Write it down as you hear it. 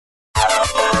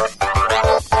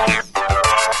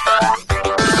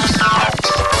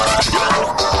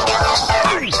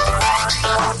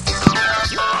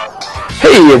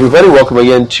Hey everybody, welcome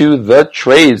again to the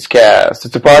Tradescast.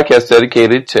 It's a podcast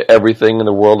dedicated to everything in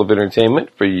the world of entertainment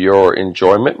for your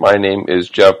enjoyment. My name is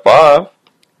Jeff Bob.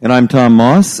 And I'm Tom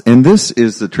Moss, and this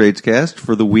is the Tradescast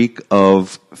for the week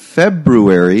of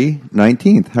February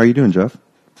 19th. How are you doing, Jeff?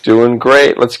 Doing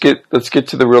great. Let's get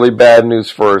to the really bad news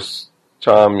first,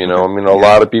 Tom. A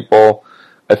lot of people,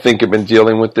 I think, have been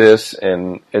dealing with this,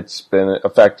 and it's been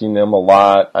affecting them a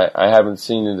lot. I haven't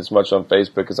seen it as much on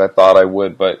Facebook as I thought I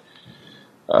would, but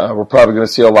we're probably going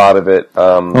to see a lot of it.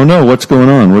 Oh no, what's going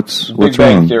on? What's Big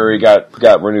Bang Theory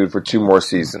got renewed for 2 more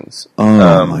seasons.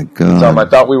 Oh my God! I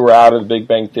thought we were out of the Big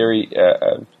Bang Theory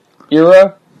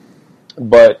era,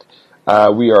 but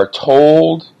we are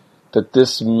told that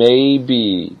this may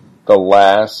be the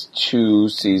last 2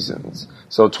 seasons.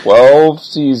 So 12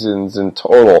 seasons in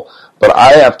total. But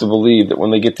I have to believe that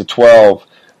when they get to 12,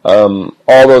 all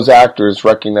those actors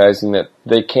recognizing that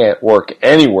they can't work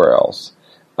anywhere else.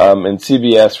 And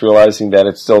CBS realizing that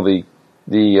it's still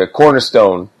the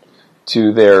cornerstone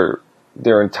to their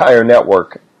entire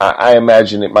network. I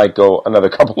imagine it might go another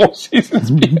couple more seasons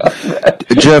beyond that.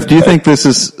 Jeff, do you think this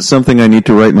is something I need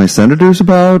to write my senators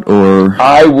about, or?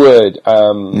 I would.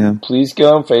 Please get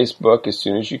on Facebook as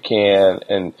soon as you can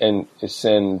and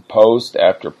send post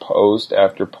after post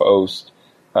after post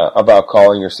about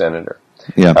calling your senator.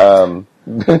 Yeah.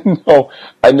 No,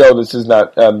 I know this is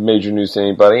not major news to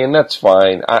anybody, and that's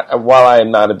fine. While I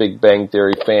am not a Big Bang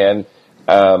Theory fan,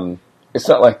 it's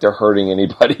not like they're hurting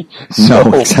anybody. So,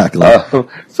 no, exactly.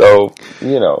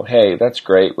 Hey, that's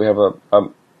great. We have a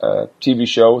TV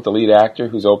show with the lead actor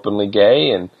who's openly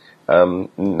gay, and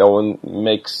no one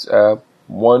makes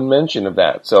one mention of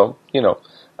that. So,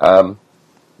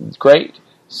 it's great.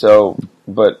 So,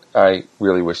 but I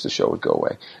really wish the show would go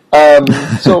away.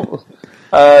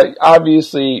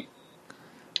 Obviously,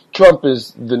 Trump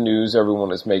is the news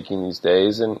everyone is making these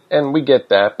days, and we get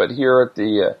that. But here at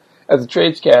the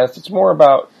Tradescast, it's more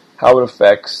about how it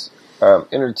affects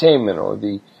entertainment or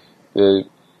the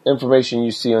information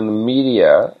you see on the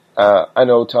media. I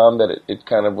know, Tom, that it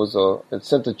kind of was it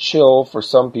sent a chill for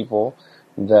some people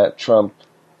that Trump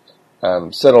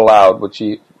said aloud,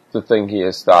 the thing he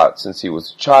has thought since he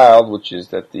was a child, which is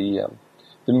that the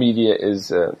media is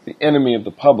the enemy of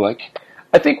the public.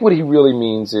 I think what he really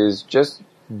means is just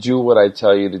do what I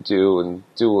tell you to do and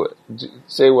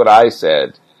say what I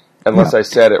said, unless I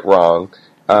said it wrong.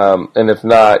 And if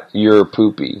not, you're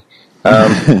poopy. Well,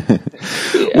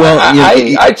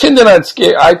 I tend to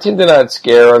not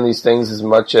scare on these things as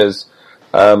much as,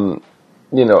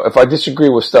 if I disagree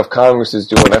with stuff Congress is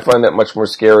doing, I find that much more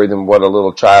scary than what a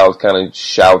little child kind of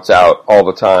shouts out all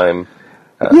the time.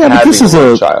 But this is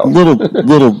a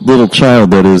little child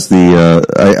that is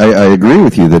I agree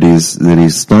with you that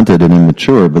he's stunted and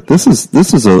immature, but this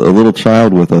is a little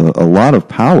child with a lot of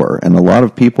power and a lot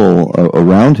of people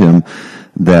around him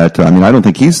that, I don't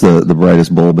think he's the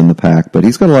brightest bulb in the pack, but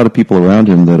he's got a lot of people around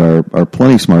him that are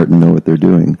plenty smart and know what they're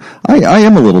doing. I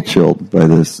am a little chilled by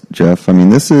this, Jeff.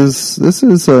 This is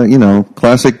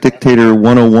classic dictator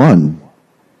 101.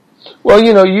 Well,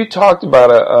 you talked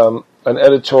about an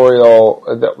editorial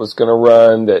that was going to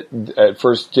run that at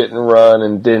first didn't run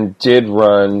and then did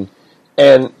run.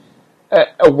 And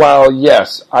while,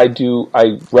 yes, I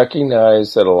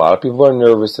recognize that a lot of people are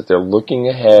nervous, that they're looking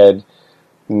ahead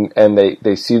and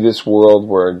they see this world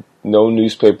where no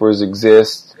newspapers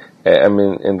exist.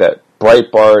 And that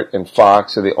Breitbart and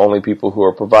Fox are the only people who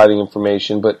are providing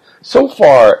information. But so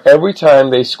far, every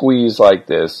time they squeeze like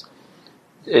this,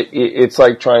 it's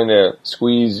like trying to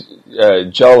squeeze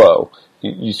Jell-O.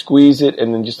 You squeeze it,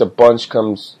 and then just a bunch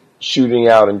comes shooting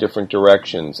out in different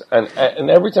directions. And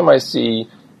every time I see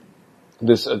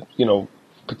this,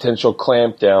 potential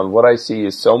clampdown, what I see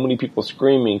is so many people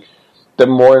screaming that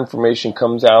more information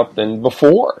comes out than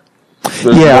before.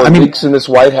 There's more leaks in this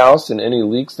White House than any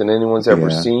leaks than anyone's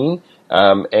ever seen.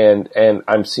 And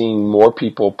I'm seeing more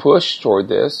people push toward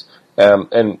this.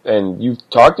 And you've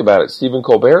talked about it. Stephen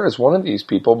Colbert is one of these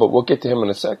people, but we'll get to him in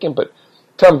a second. But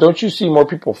Tom, don't you see more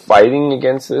people fighting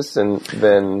against this and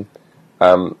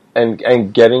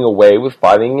getting away with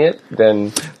fighting it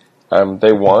than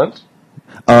they want?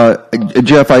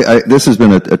 Jeff, this has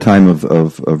been a time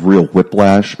of real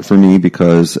whiplash for me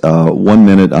because 1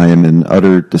 minute I am in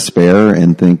utter despair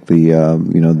and think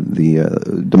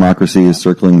the democracy is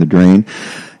circling the drain.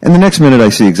 And the next minute I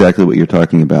see exactly what you're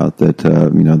talking about, that,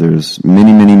 there's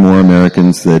many, many more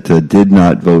Americans that did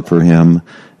not vote for him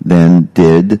than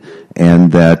did.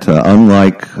 and that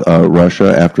unlike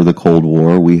Russia after the Cold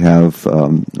War, we have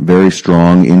very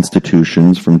strong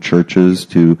institutions from churches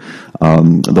to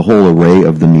the whole array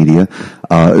of the media.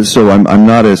 So I'm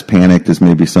not as panicked as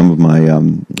maybe some of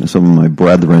my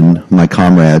brethren, my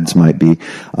comrades might be.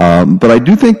 But I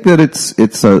do think that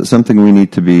it's something we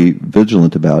need to be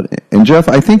vigilant about. And Jeff,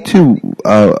 I think too,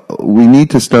 we need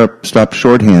to stop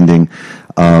shorthanding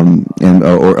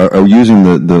or using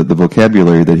the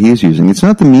vocabulary that he's using. It's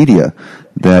not the media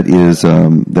that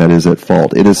is at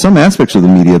fault. It is some aspects of the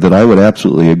media that I would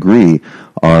absolutely agree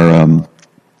are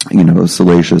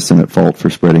salacious and at fault for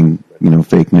spreading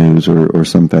fake news or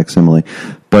some facsimile.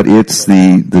 But it's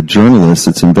the journalists,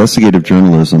 it's investigative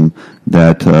journalism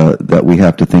that we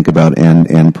have to think about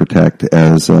and protect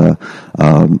as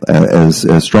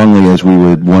strongly as we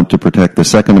would want to protect the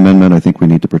Second Amendment. I think we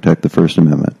need to protect the First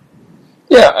Amendment.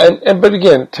 Yeah, but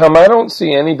again, Tom, I don't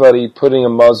see anybody putting a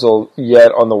muzzle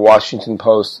yet on the Washington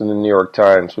Post and the New York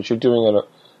Times, which are doing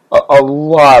a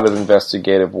lot of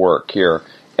investigative work here.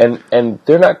 And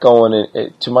they're not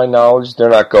going, to my knowledge, they're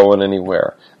not going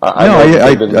anywhere. I know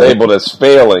they've been labeled as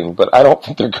failing, but I don't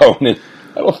think they're going in.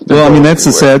 That's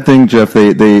the sad thing, Jeff.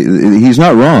 He's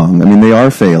not wrong. I mean, they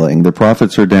are failing. The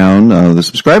profits are down. The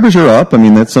subscribers are up. I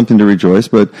mean, that's something to rejoice.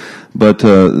 But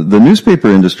the newspaper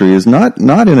industry is not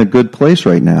in a good place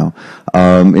right now.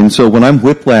 And so when I'm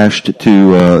whiplashed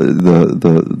to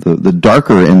the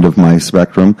darker end of my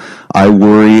spectrum, I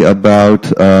worry about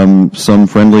some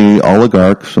friendly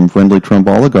oligarch, some friendly Trump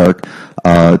oligarch,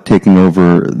 taking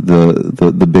over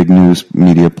the big news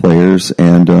media players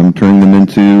and turning them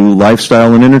into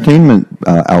lifestyle and entertainment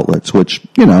outlets, which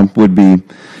would be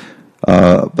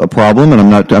a problem. And I'm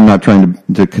not trying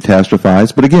to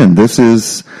catastrophize, but again, this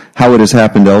is how it has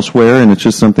happened elsewhere, and it's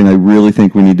just something I really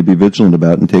think we need to be vigilant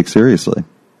about and take seriously.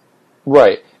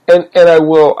 Right, and I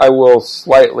will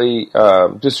slightly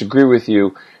disagree with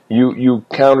you. You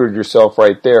countered yourself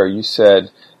right there. You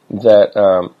said that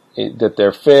that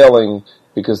they're failing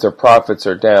because their profits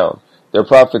are down. Their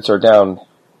profits are down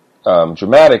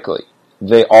dramatically.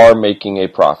 They are making a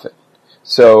profit.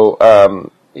 So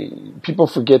people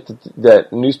forget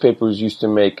that newspapers used to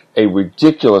make a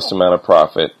ridiculous amount of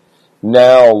profit.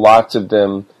 Now lots of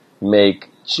them make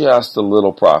just a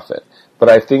little profit. But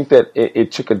I think that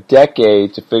it took a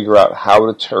decade to figure out how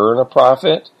to turn a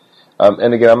profit.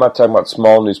 And again, I'm not talking about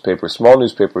small newspapers. Small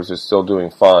newspapers are still doing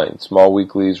fine. Small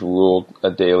weeklies, rural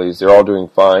dailies, they're all doing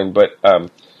fine. But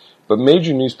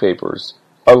major newspapers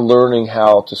are learning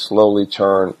how to slowly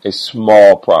turn a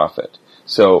small profit.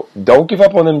 So don't give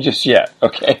up on them just yet,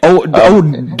 okay?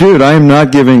 Dude, I am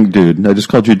not giving. Dude, I just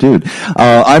called you dude.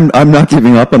 I'm not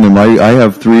giving up on them. I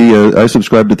have three. I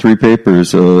subscribe to 3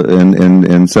 papers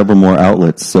and several more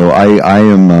outlets. So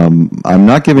I'm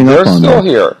not giving up on them. They're still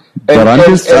here. But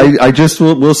I just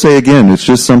will say again, it's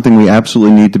just something we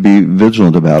absolutely need to be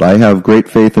vigilant about. I have great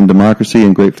faith in democracy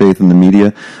and great faith in the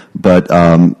media, but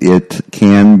it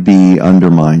can be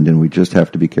undermined, and we just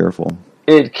have to be careful.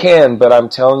 It can, but I'm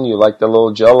telling you, like the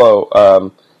little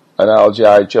Jell-O analogy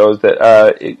I chose, that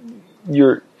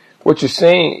what you're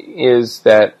saying is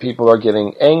that people are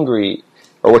getting angry,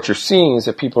 or what you're seeing is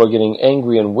that people are getting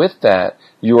angry, and with that,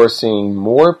 you are seeing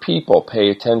more people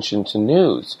pay attention to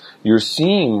news. You're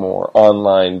seeing more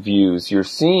online views. You're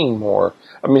seeing more.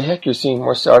 I mean, heck, you're seeing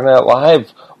more Saturday Night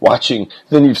Live watching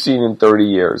than you've seen in 30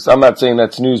 years. I'm not saying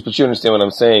that's news, but you understand what I'm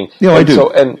saying. Yeah, I do.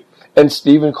 So, and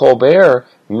Stephen Colbert,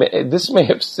 this may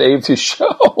have saved his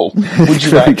show.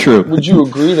 True. Would you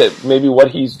agree that maybe what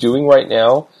he's doing right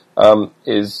now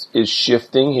is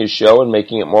shifting his show and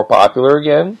making it more popular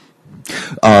again?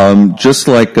 Just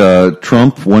like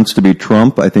Trump wants to be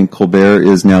Trump, I think Colbert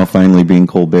is now finally being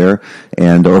Colbert,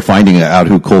 or finding out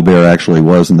who Colbert actually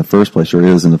was in the first place, or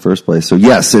is in the first place. So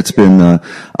yes, it's been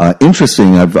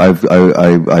interesting.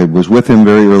 I was with him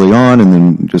very early on, and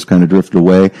then just kind of drifted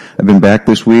away. I've been back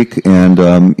this week,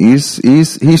 and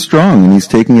he's strong, and he's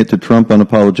taking it to Trump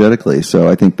unapologetically. So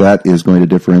I think that is going to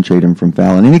differentiate him from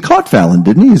Fallon. And he caught Fallon,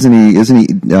 didn't he? Isn't he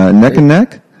neck and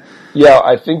neck? Yeah,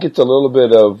 I think it's a little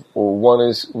bit of one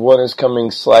is coming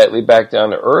slightly back down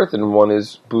to earth, and one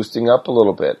is boosting up a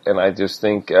little bit. And I just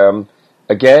think,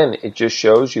 again, it just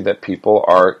shows you that people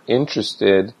are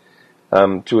interested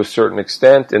to a certain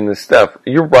extent in this stuff.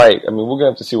 You're right. I mean, we're going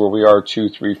to have to see where we are 2,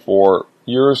 3, 4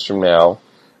 years from now.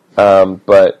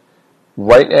 But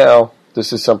right now,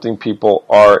 this is something people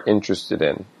are interested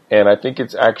in. And I think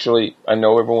it's actually, I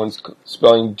know everyone's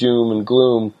spelling doom and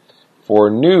gloom for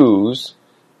news.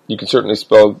 You can certainly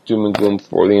spell doom and gloom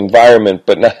for the environment,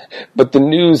 but the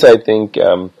news, I think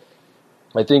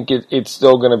it's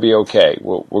still going to be okay.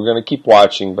 We're going to keep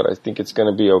watching, but I think it's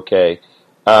going to be okay.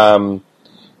 I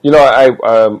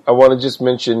want to just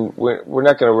mention we're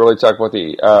not going to really talk about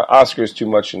the Oscars too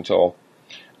much until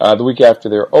the week after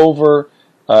they're over.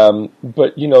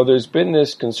 But there's been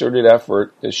this concerted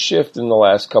effort, this shift in the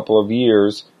last couple of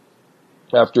years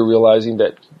after realizing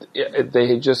that they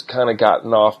had just kind of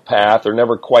gotten off path or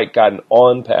never quite gotten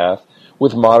on path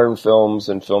with modern films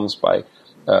and films by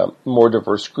more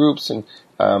diverse groups. And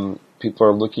people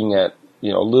are looking at, a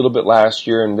little bit last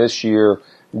year and this year.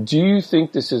 Do you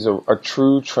think this is a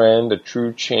true trend, a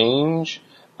true change,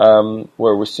 where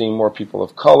we're seeing more people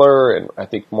of color and I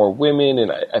think more women,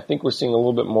 and I think we're seeing a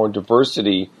little bit more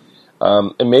diversity,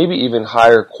 and maybe even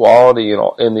higher quality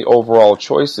in the overall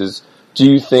choices? Do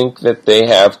you think that they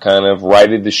have kind of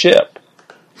righted the ship?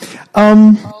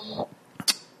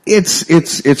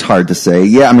 It's hard to say.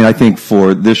 Yeah, I mean, I think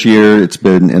for this year, it's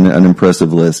been an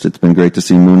impressive list. It's been great to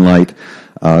see Moonlight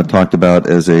talked about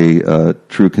as a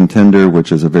true contender,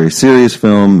 which is a very serious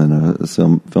film and a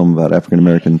film about African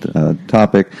American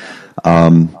topic.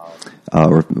 And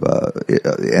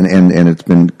it's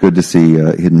been good to see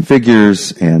Hidden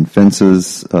Figures and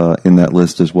Fences in that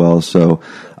list as well. So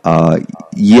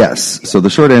yes. So the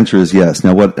short answer is yes.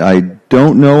 Now, what I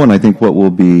don't know, and I think what will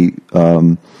be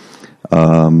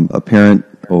apparent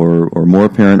or more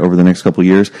apparent over the next couple of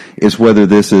years, is whether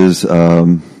this is I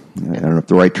don't know if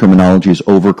the right terminology is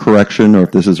overcorrection or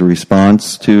if this is a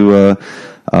response to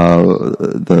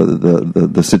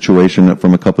the situation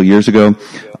from a couple of years ago,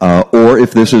 or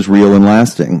if this is real and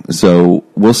lasting. So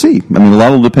we'll see. I mean, a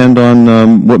lot will depend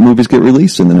on what movies get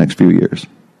released in the next few years.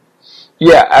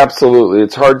 Yeah, absolutely.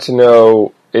 It's hard to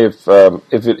know if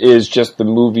it is just the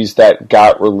movies that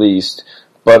got released,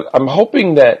 but I'm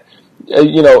hoping that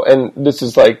and this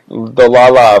is like the La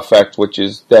La effect, which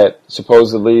is that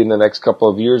supposedly in the next couple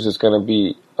of years there's going to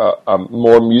be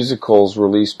more musicals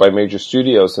released by major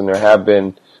studios than there have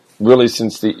been really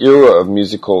since the era of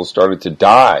musicals started to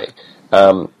die.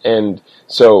 And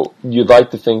so you'd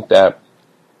like to think that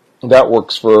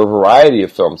works for a variety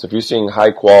of films. If you're seeing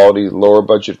high quality, lower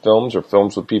budget films or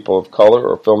films with people of color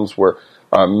or films where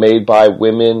made by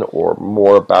women or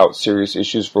more about serious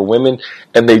issues for women,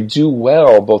 and they do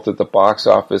well both at the box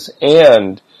office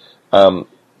and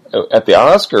at the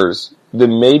Oscars,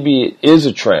 then maybe it is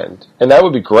a trend, and that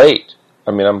would be great.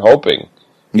 I mean, I'm hoping.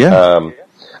 Yeah.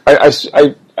 I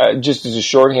just as a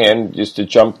shorthand, just to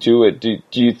jump to it, do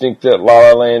you think that La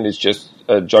La Land is just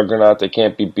a juggernaut that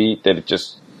can't be beat, that it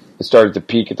started to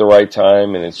peak at the right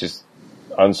time and it's just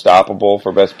unstoppable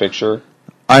for Best Picture?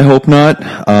 I hope not.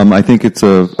 I think it's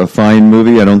a fine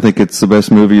movie. I don't think it's the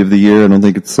best movie of the year. I don't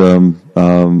think it's the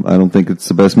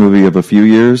best movie of a few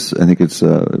years. I think it's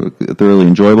thoroughly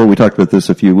enjoyable. We talked about this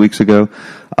a few weeks ago.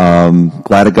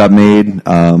 Glad it got made.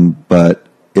 But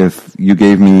if you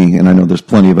gave me, and I know there's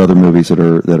plenty of other movies that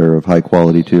are of high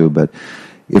quality too, but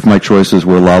if my choices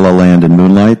were La La Land and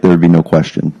Moonlight, there would be no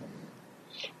question.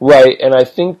 Right, and I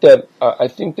think that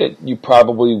you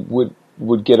probably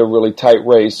would get a really tight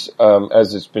race,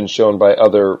 as it's been shown by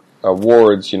other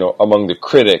awards, among the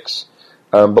critics.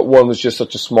 But one was just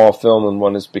such a small film, and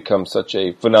one has become such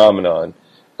a phenomenon.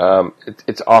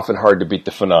 It's often hard to beat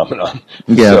the phenomenon.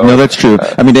 Yeah, so, no, that's true.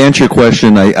 I mean, to answer your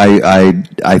question,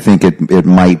 I think it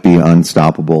might be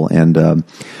unstoppable, and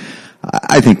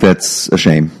I think that's a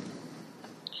shame.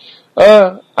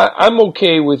 I'm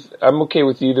okay with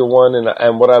either one,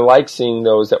 and what I like seeing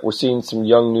though is that we're seeing some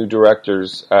young new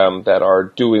directors that are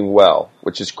doing well,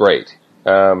 which is great.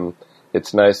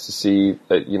 It's nice to see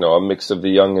that a mix of the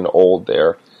young and old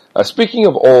there. Speaking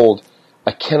of old,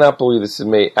 I cannot believe this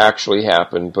may actually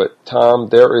happen, but Tom,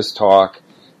 there is talk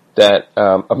that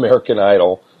American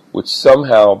Idol would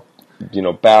somehow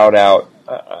bowed out.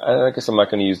 I guess I'm not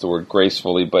going to use the word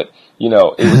gracefully, but it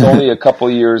was only a couple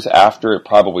of years after it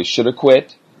probably should have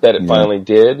quit that it finally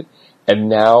did, and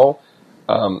now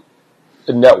the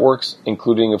networks,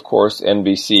 including of course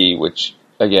NBC, which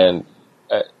again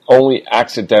only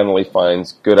accidentally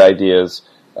finds good ideas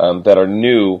that are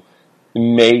new,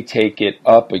 may take it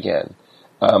up again.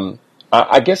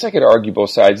 I guess I could argue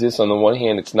both sides of this. On the one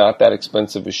hand, it's not that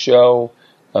expensive a show,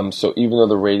 so even though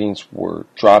the ratings were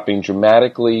dropping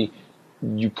dramatically,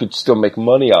 you could still make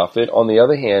money off it. On the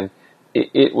other hand,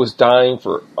 it was dying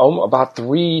for about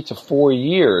 3 to 4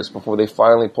 years before they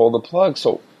finally pulled the plug.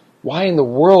 So why in the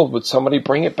world would somebody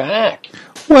bring it back?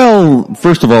 Well,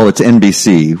 first of all, it's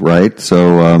NBC, right?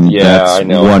 So that's I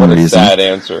know. one what reason. A sad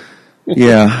answer.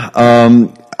 Yeah.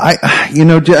 And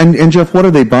Jeff, what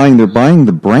are they buying? They're buying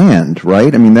the brand,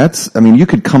 right? I mean, you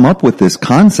could come up with this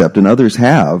concept, and others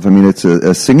have. I mean, it's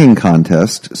a singing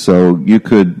contest, so you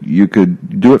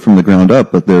could do it from the ground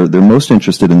up, but they're most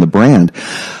interested in the brand.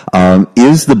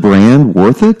 Is the brand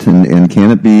worth it, and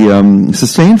can it be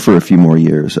sustained for a few more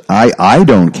years? I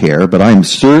don't care, but I'm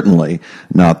certainly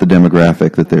not the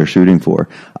demographic that they're shooting for.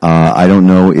 I don't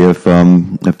know if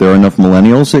there are enough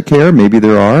millennials that care. Maybe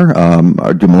there are.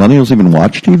 Do millennials even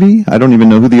watch TV? I don't even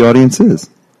know who the audience is.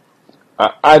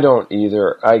 I don't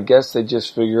either. I guess they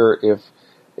just figure if,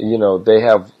 they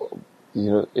have,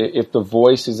 if The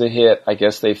Voice is a hit, I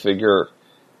guess they figure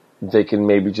they can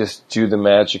maybe just do the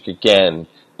magic again.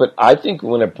 But I think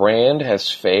when a brand has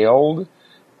failed,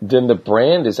 then the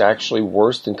brand is actually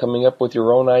worse than coming up with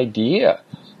your own idea.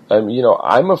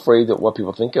 I'm afraid that what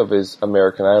people think of is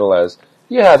American Idol as,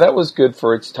 yeah, that was good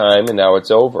for its time and now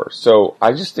it's over. So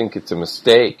I just think it's a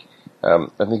mistake. I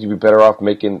think you'd be better off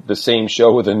making the same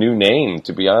show with a new name,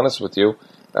 to be honest with you.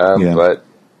 But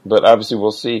obviously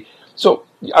we'll see. So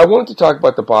I wanted to talk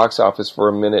about the box office for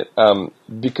a minute,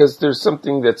 because there's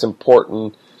something that's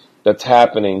important that's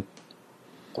happening.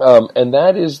 And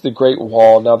that is The Great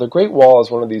Wall. Now, The Great Wall is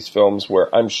one of these films where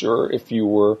I'm sure if you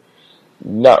were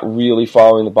not really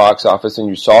following the box office and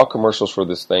you saw commercials for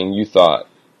this thing, you thought,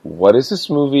 what is this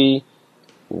movie?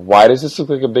 Why does this look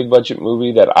like a big budget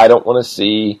movie that I don't want to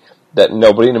see, that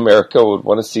nobody in America would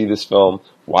want to see this film?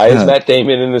 Why is Matt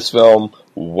Damon in this film?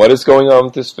 What is going on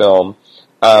with this film?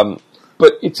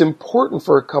 But it's important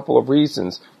for a couple of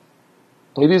reasons.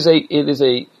 It is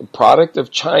a product of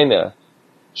China,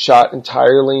 shot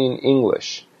entirely in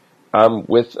English,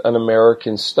 with an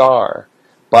American star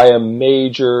by a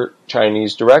major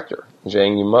Chinese director,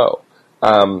 Zhang Yimou.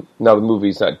 Now the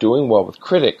movie's not doing well with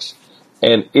critics,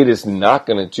 and it is not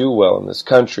going to do well in this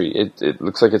country. It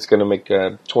looks like it's going to make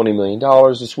 $20 million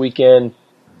this weekend.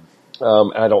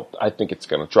 I think it's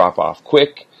going to drop off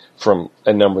quick from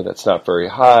a number that's not very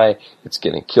high. It's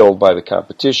getting killed by the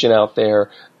competition out there.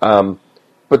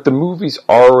 But the movie's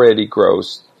already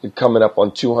grossed, coming up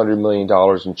on $200 million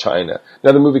in China.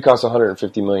 Now the movie costs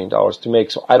 $150 million to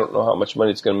make, so I don't know how much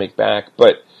money it's going to make back.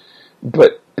 But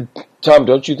Tom,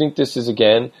 don't you think this is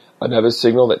again another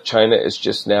signal that China is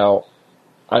just now,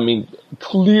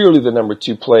 clearly the number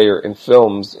 2 player in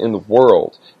films in the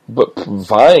world, but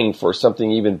vying for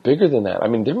something even bigger than that?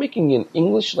 They're making an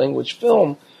English language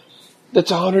film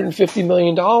that's $150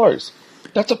 million.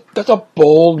 That's a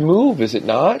bold move, is it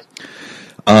not?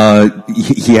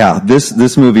 Yeah,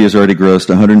 this movie has already grossed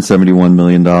 $171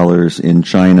 million in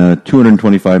China,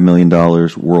 $225 million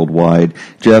worldwide.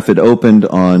 Jeff, it opened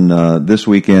on this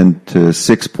weekend to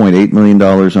 $6.8 million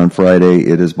on Friday.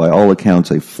 It is by all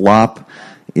accounts a flop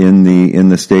in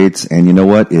the States, and you know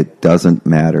what? It doesn't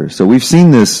matter. So we've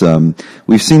seen this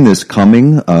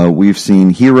coming. We've seen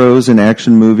heroes in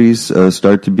action movies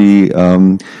start to be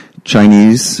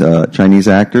Chinese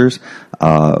actors.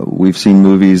 We've seen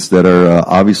movies that are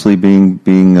obviously being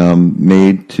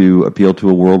made to appeal to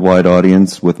a worldwide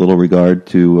audience with little regard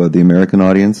to the American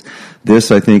audience. This,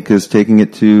 I think, is taking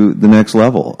it to the next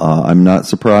level. I'm not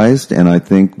surprised, and I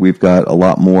think we've got a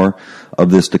lot more of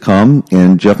this to come.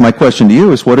 And Jeff, my question to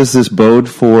you is, what does this bode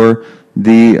for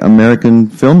the American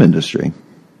film industry?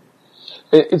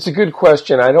 It's a good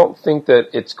question. I don't think that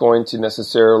it's going to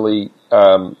necessarily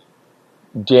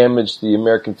damage the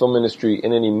American film industry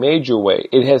in any major way.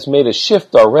 It has made a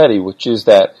shift already, which is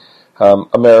that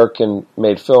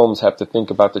American-made films have to think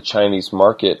about the Chinese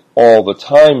market all the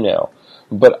time now.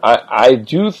 But I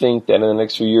do think that in the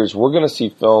next few years, we're going to see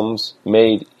films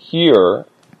made here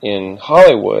in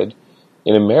Hollywood,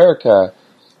 in America,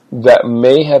 that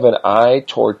may have an eye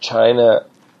toward China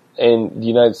and the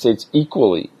United States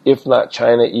equally, if not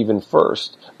China even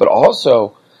first. But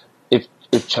also, if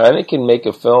China can make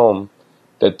a film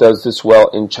that does this well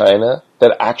in China,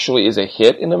 that actually is a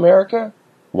hit in America,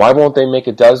 why won't they make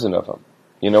a dozen of them?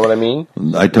 You know what I mean?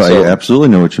 I absolutely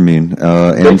know what you mean.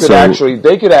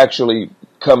 They could actually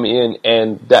come in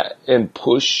and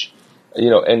push,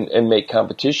 and make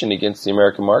competition against the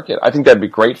American market. I think that'd be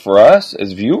great for us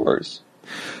as viewers.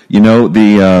 We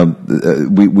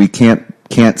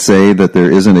can't say that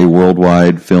there isn't a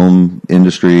worldwide film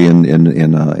industry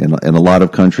in a lot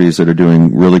of countries that are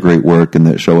doing really great work and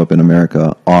that show up in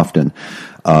America often.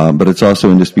 But it's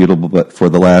also indisputable that for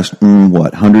the last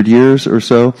 100 years or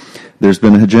so, there's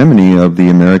been a hegemony of the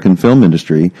American film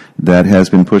industry that has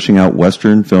been pushing out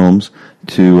Western films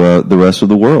to the rest of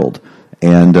the world.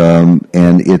 And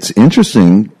it's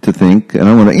interesting to think, and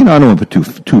I don't want to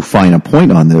put too fine a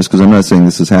point on this, because I'm not saying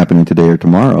this is happening today or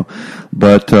tomorrow,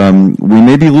 but we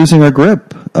may be losing our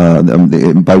grip By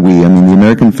we, I mean the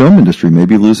American film industry may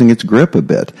be losing its grip a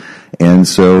bit. And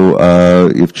so,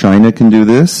 if China can do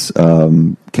this,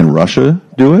 can Russia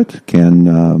do it?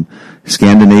 Can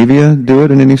Scandinavia do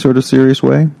it in any sort of serious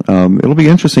way? It'll be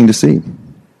interesting to see.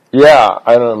 Yeah,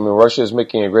 I don't know. I mean, Russia is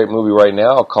making a great movie right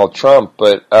now called Trump,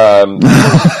 but no,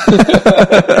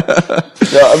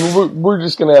 I mean, we're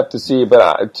just going to have to see.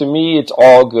 But to me, it's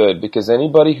all good because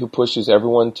anybody who pushes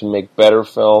everyone to make better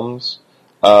films,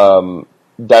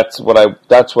 that's what I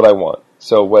want.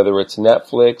 So whether it's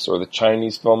Netflix or the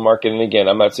Chinese film market, and again,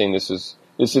 I'm not saying this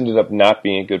ended up not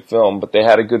being a good film, but they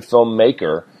had a good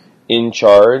filmmaker in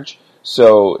charge,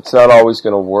 so it's not always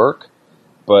going to work.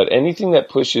 But anything that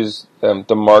pushes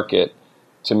the market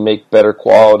to make better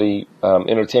quality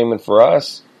entertainment for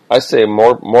us, I say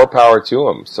more power to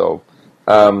them. So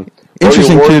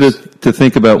interesting too to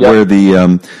think about where the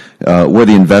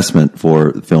investment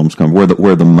for films come,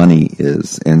 where the money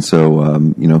is, and so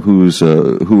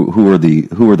who are the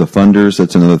funders?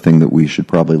 That's another thing that we should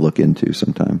probably look into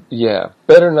sometime. Yeah,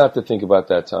 better not to think about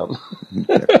that, Tom.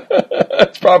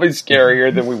 It's probably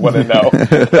scarier than we want to know.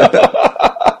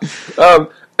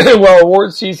 Well,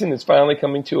 award season is finally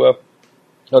coming to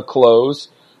a close,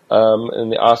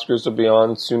 and the Oscars will be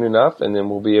on soon enough, and then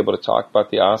we'll be able to talk about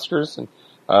the Oscars and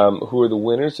who are the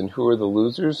winners and who are the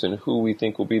losers and who we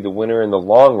think will be the winner in the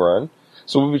long run.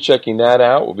 So we'll be checking that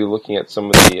out. We'll be looking at some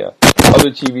of the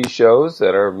other TV shows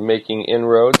that are making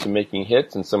inroads and making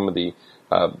hits, and some of the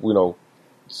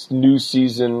new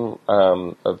season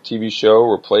of TV show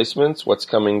replacements, what's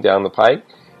coming down the pike,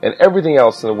 and everything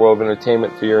else in the world of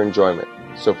entertainment for your enjoyment.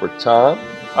 So for Tom,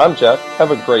 I'm Jeff.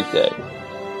 Have a great day.